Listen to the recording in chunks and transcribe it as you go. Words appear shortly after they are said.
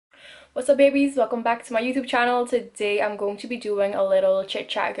What's up, babies? Welcome back to my YouTube channel. Today I'm going to be doing a little chit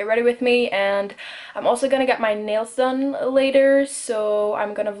chat. Get ready with me, and I'm also gonna get my nails done later, so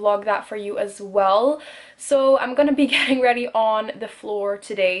I'm gonna vlog that for you as well. So I'm gonna be getting ready on the floor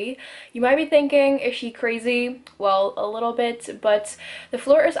today. You might be thinking, is she crazy? Well, a little bit, but the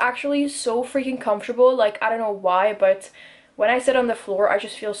floor is actually so freaking comfortable. Like, I don't know why, but when I sit on the floor I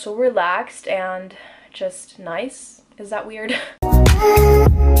just feel so relaxed and just nice. Is that weird?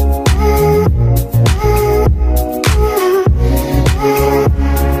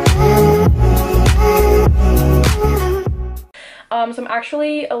 So I'm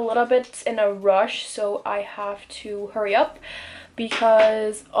actually a little bit in a rush, so I have to hurry up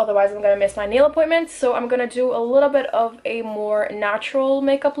because otherwise I'm gonna miss my nail appointment. So I'm gonna do a little bit of a more natural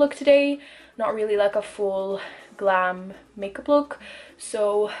makeup look today, not really like a full glam makeup look.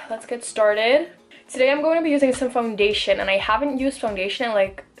 So let's get started. Today I'm going to be using some foundation, and I haven't used foundation in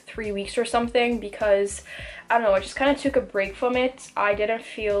like 3 weeks or something because I don't know, I just kind of took a break from it. I didn't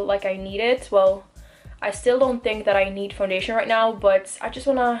feel like I need it. Well, I still don't think that I need foundation right now, but I just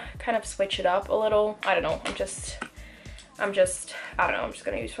want to kind of switch it up a little. I don't know, I don't know, I'm just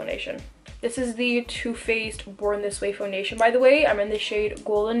gonna use foundation. This is the Too Faced Born This Way foundation, by the way. I'm in the shade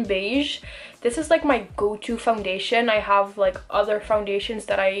Golden Beige. This is like my go-to foundation. I have like other foundations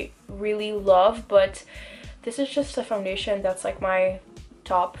that I really love, but this is just a foundation that's like my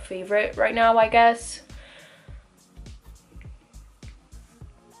top favorite right now, I guess.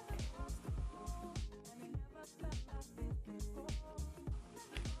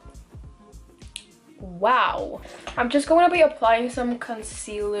 Wow. I'm just going to be applying some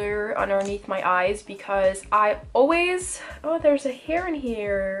concealer underneath my eyes because I always... Oh, there's a hair in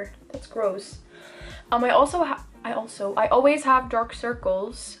here. That's gross. I always have dark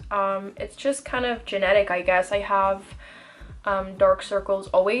circles. It's just kind of genetic, I guess. I have dark circles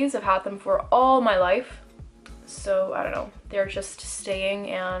always. I've had them for all my life. So, I don't know. They're just staying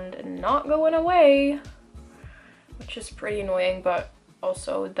and not going away, which is pretty annoying, but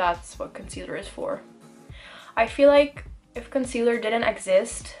also that's what concealer is for. I feel like if concealer didn't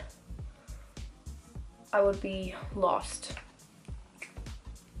exist, I would be lost.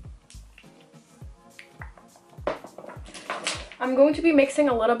 I'm going to be mixing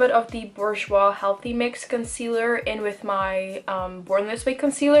a little bit of the Bourjois Healthy Mix concealer in with my Born This Way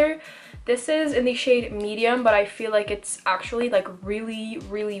concealer. This is in the shade medium, but I feel like it's actually like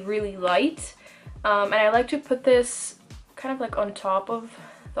really light. And I like to put this kind of like on top of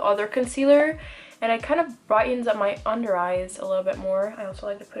the other concealer, and it kind of brightens up my under eyes a little bit more. I also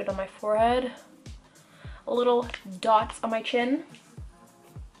like to put it on my forehead, a little dots on my chin.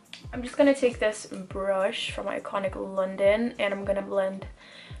 I'm just gonna take this brush from my Iconic London and I'm gonna blend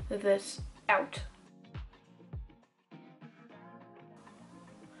this out.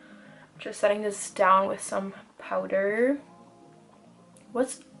 Just setting this down with some powder.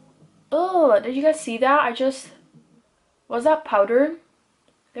 Oh, did you guys see that? Was that powder?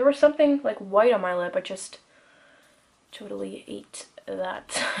 There was something like white on my lip. I just totally ate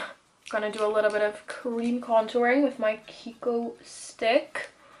that. Gonna do a little bit of cream contouring with my Kiko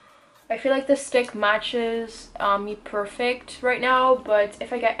stick. I feel like this stick matches me perfect right now, but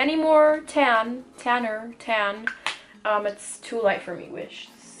if I get any more tan, it's too light for me, which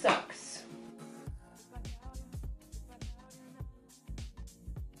sucks.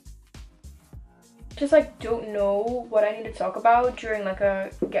 Just like don't know what I need to talk about during like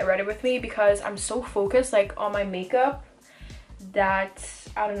a get ready with me because I'm so focused like on my makeup that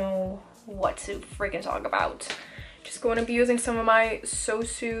I don't know what to freaking talk about. Just going to be using some of my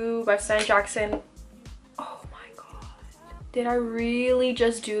Sosu by Suzannejackson. Oh my god, did I really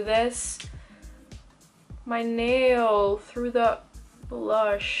just do this? My nail through the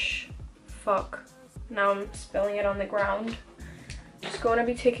blush. Fuck, now I'm spilling it on the ground. Just going to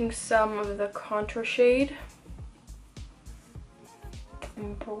be taking some of the contour shade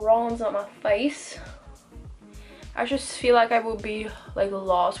and bronze on my face. I just feel like I would be like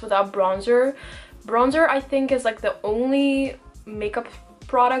lost without bronzer. Bronzer I think is like the only makeup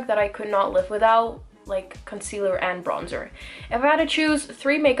product that I could not live without, like concealer and bronzer. If I had to choose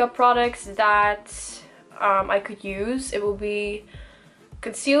 3 makeup products that I could use, it would be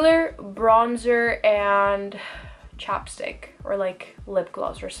concealer, bronzer, and chapstick or like lip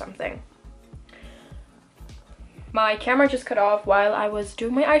gloss or something. My camera just cut off while I was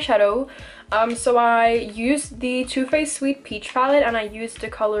doing my eyeshadow, so I used the Too Faced Sweet Peach palette and I used the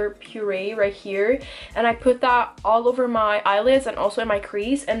color Puree right here, and I put that all over my eyelids and also in my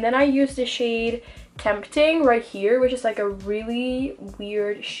crease, and then I used the shade Tempting right here, which is like a really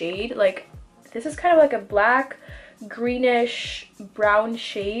weird shade. Like, this is kind of like a black greenish brown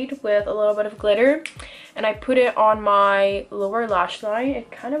shade with a little bit of glitter, and I put it on my lower lash line.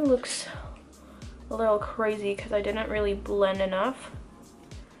 It kind of looks a little crazy because I didn't really blend enough,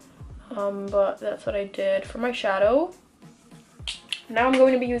 but that's what I did for my shadow. Now I'm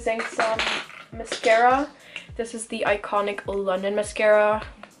going to be using some mascara. This is the iconic London mascara.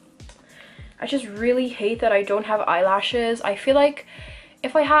 I just really hate that I don't have eyelashes. I feel like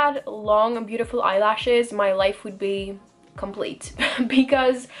if I had long and beautiful eyelashes, my life would be complete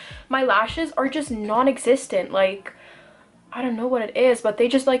because my lashes are just non-existent. Like, I don't know what it is, but they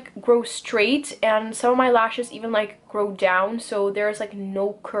just like grow straight, and some of my lashes even like grow down, so there's like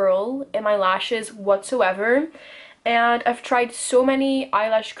no curl in my lashes whatsoever. And I've tried so many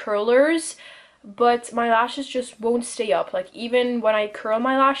eyelash curlers, but my lashes just won't stay up. Like, even when I curl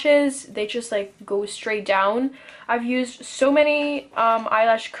my lashes, they just like go straight down. I've used so many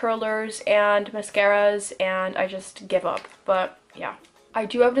eyelash curlers and mascaras, and I just give up. But yeah, I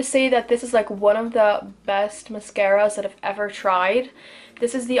do have to say that this is like one of the best mascaras that I've ever tried.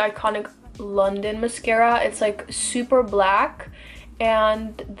 This is the iconic London mascara. It's like super black,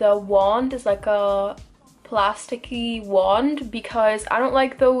 and the wand is like a plasticky wand, because I don't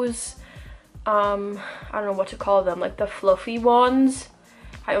like those I don't know what to call them, like the fluffy wands.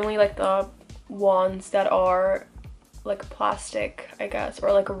 I only like the wands that are like plastic, I guess,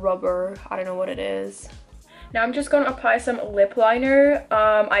 or like a rubber. I don't know what it is. Now I'm just gonna apply some lip liner.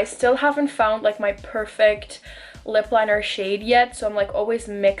 I still haven't found like my perfect lip liner shade yet, so I'm like always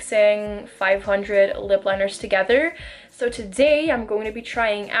mixing 500 lip liners together. So today I'm going to be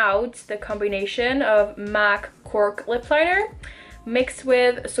trying out the combination of MAC Cork lip liner mixed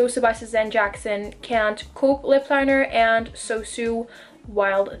with Sosubysuzannejackson Can't Cope lip liner and Sosu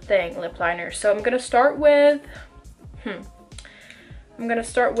Wild Thing lip liner. So I'm gonna start with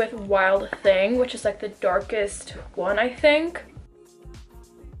Wild Thing, which is like the darkest one, I think.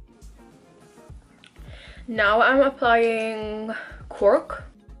 Now I'm applying Cork.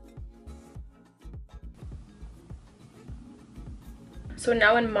 So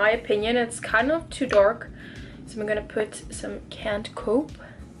now, in my opinion, it's kind of too dark, so I'm gonna put some Can't Cope.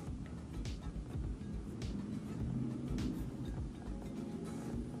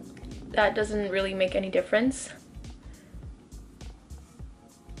 That doesn't really make any difference.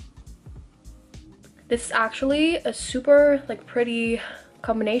 This is actually a super like pretty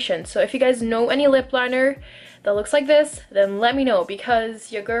combination. So if you guys know any lip liner that looks like this, then let me know,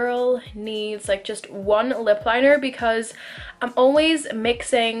 because your girl needs like just one lip liner, because I'm always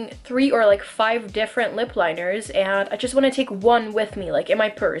mixing 3 or like 5 different lip liners, and I just want to take one with me, like in my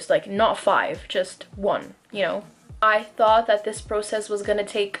purse, like not 5, just one, you know. I thought that this process was gonna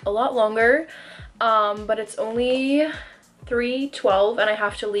take a lot longer, but it's only 3:12 and I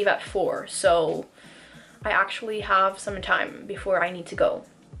have to leave at 4, so I actually have some time before I need to go.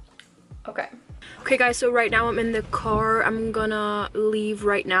 Okay guys, so right now I'm in the car. I'm gonna leave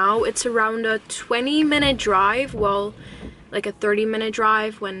right now. It's around a 20-minute drive, well, like a 30-minute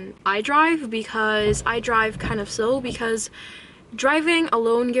drive when I drive, because I drive kind of slow because driving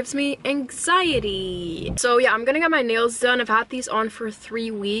alone gives me anxiety. So yeah, I'm gonna get my nails done. I've had these on for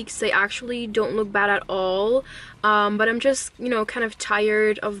 3 weeks. They actually don't look bad at all, but I'm just, you know, kind of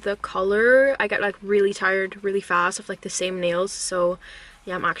tired of the color. I get like really tired really fast of like the same nails, so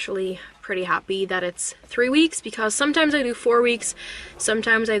yeah, I'm actually pretty happy that it's 3 weeks, because sometimes I do 4 weeks,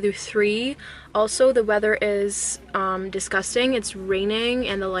 sometimes I do 3. Also, the weather is disgusting. It's raining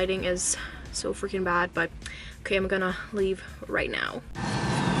and the lighting is so freaking bad, but okay, I'm gonna leave right now.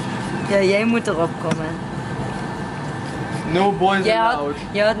 Ja, jij moet erop komen. No boys allowed.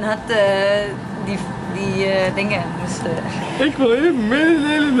 Ja, dan had die dingen moesten. Ik wil even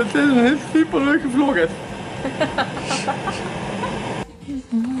mededelen dat dit een heel superleuke vlog is.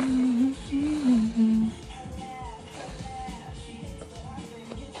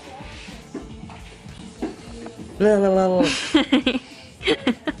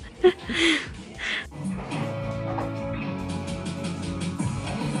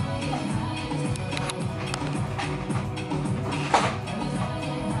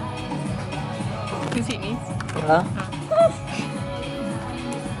 Ja.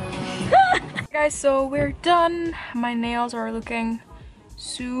 Guys, so we're done. My nails are looking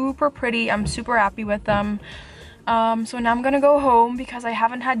super pretty. I'm super happy with them. So now I'm gonna go home because I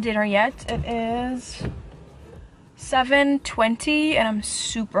haven't had dinner yet. It is 7:20 and I'm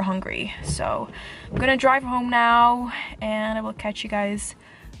super hungry. So I'm gonna drive home now and I will catch you guys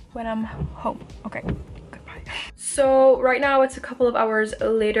when I'm home. Okay, goodbye. So right now it's a couple of hours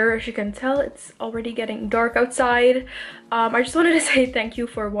later. As you can tell, it's already getting dark outside. I just wanted to say thank you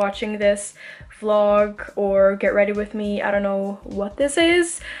for watching this vlog or get ready with me. I don't know what this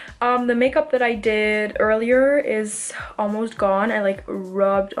is. The makeup that I did earlier is almost gone. I like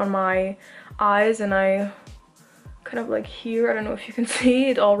rubbed on my eyes and I kind of like here, I don't know if you can see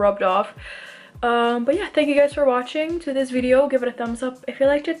it, all rubbed off. But yeah, thank you guys for watching to this video. Give it a thumbs up if you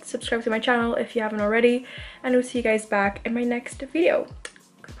liked it, subscribe to my channel if you haven't already, and I'll see you guys back in my next video.